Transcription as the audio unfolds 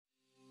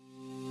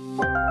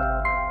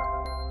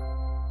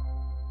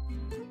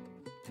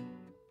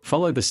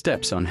Follow the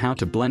steps on how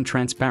to blend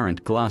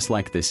transparent glass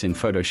like this in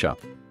Photoshop.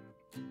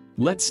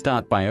 Let's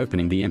start by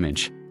opening the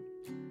image.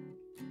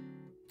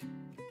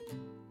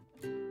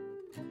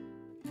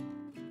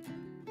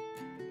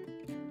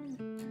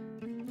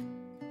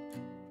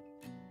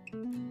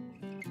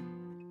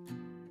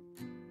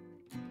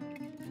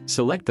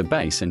 Select the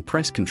base and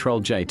press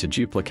Ctrl J to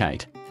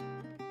duplicate.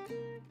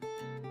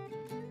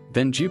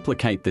 Then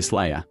duplicate this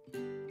layer.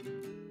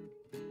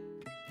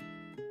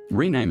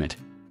 Rename it.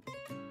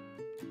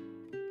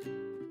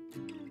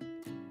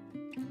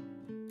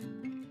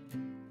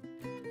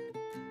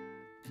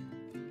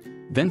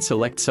 Then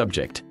select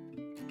Subject.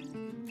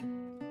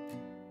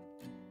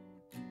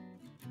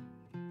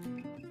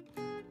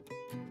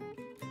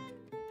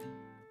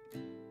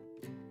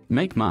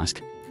 Make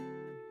mask.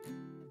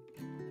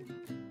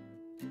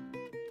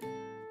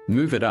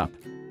 Move it up.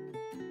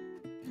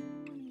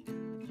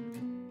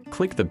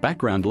 Click the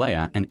background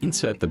layer and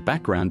insert the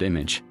background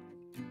image.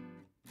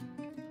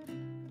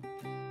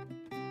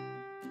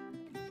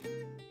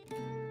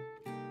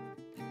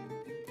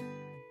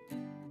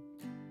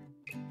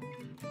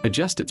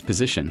 Adjust its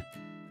position.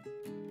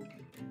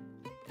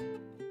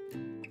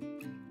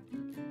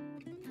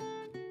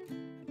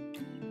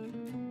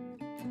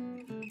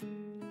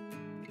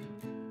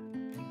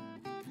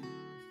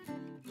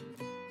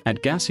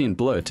 Add Gaussian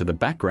blur to the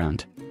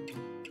background.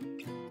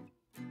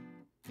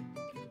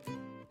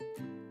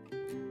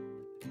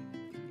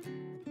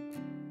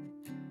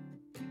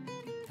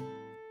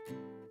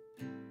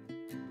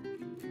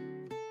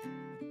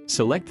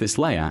 Select this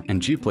layer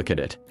and duplicate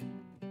it.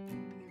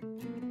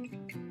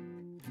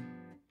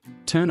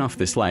 Turn off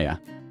this layer.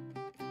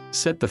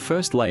 Set the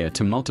first layer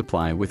to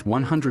multiply with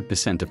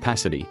 100%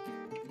 opacity.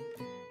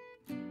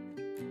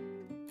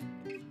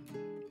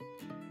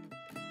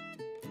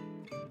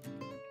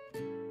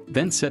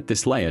 Then set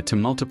this layer to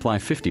multiply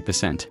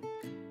 50%.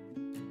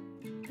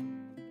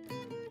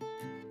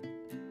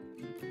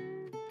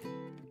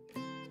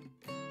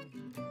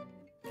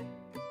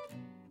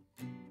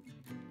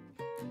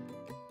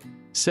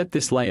 Set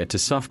this layer to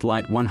soft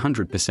light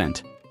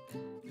 100%.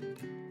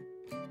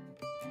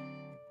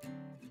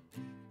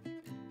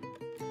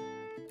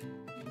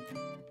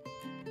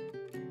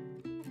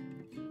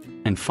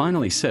 And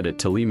finally set it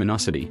to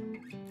luminosity.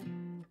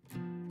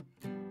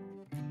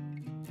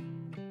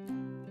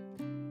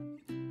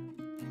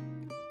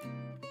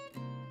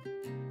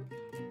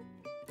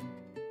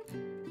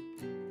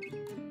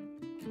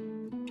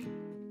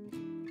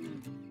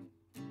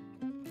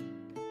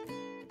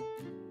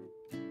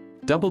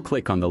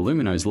 Double-click on the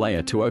luminose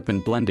layer to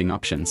open blending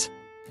options.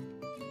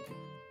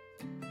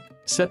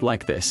 Set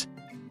like this.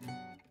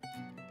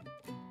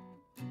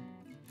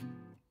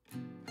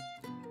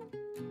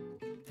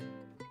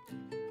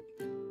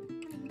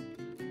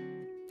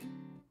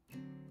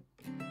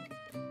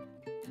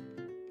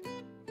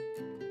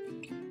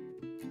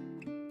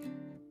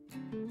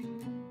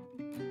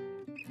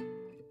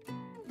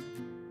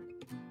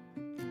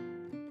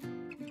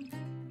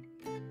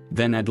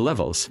 Then add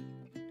levels.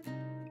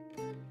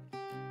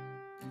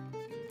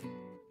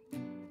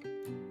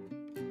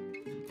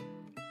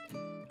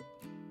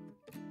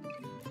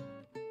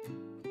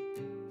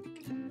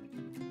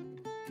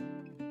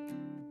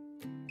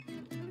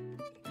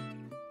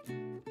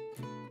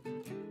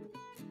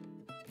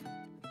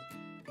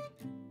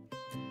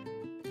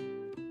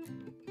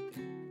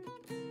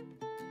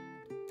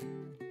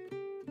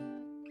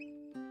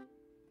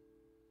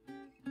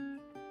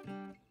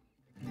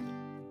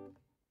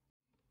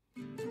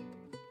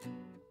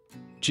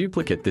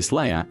 Duplicate this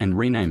layer and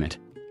rename it.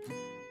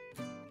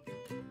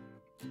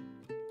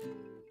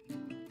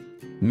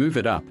 Move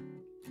it up.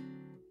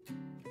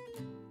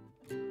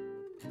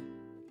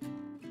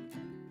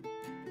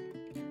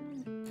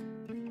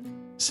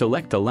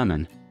 Select the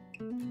lemon.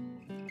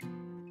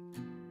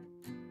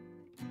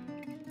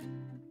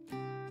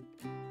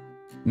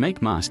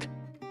 Make mask.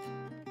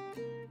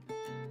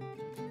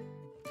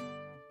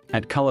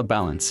 Add color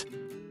balance.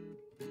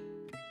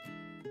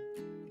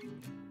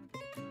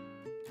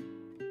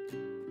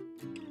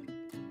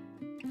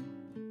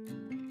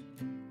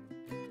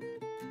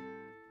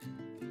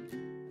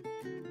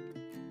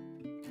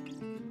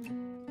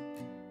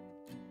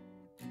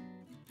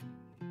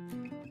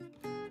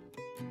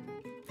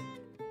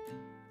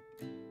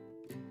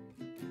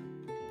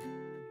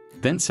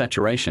 Then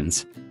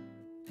saturations.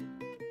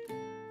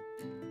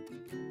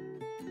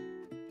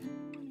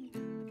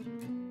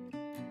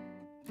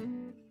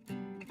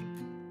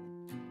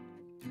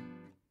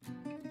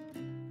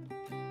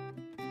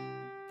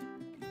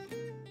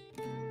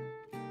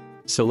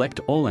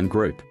 Select all and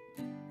group.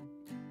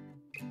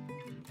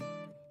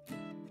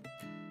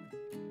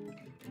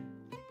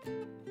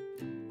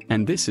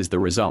 And this is the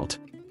result.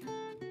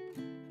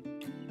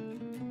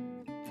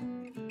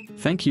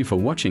 Thank you for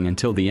watching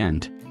until the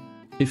end.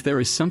 If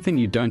there is something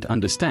you don't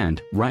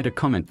understand, write a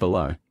comment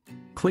below.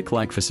 Click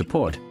like for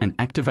support and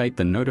activate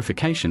the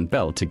notification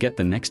bell to get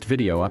the next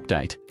video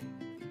update.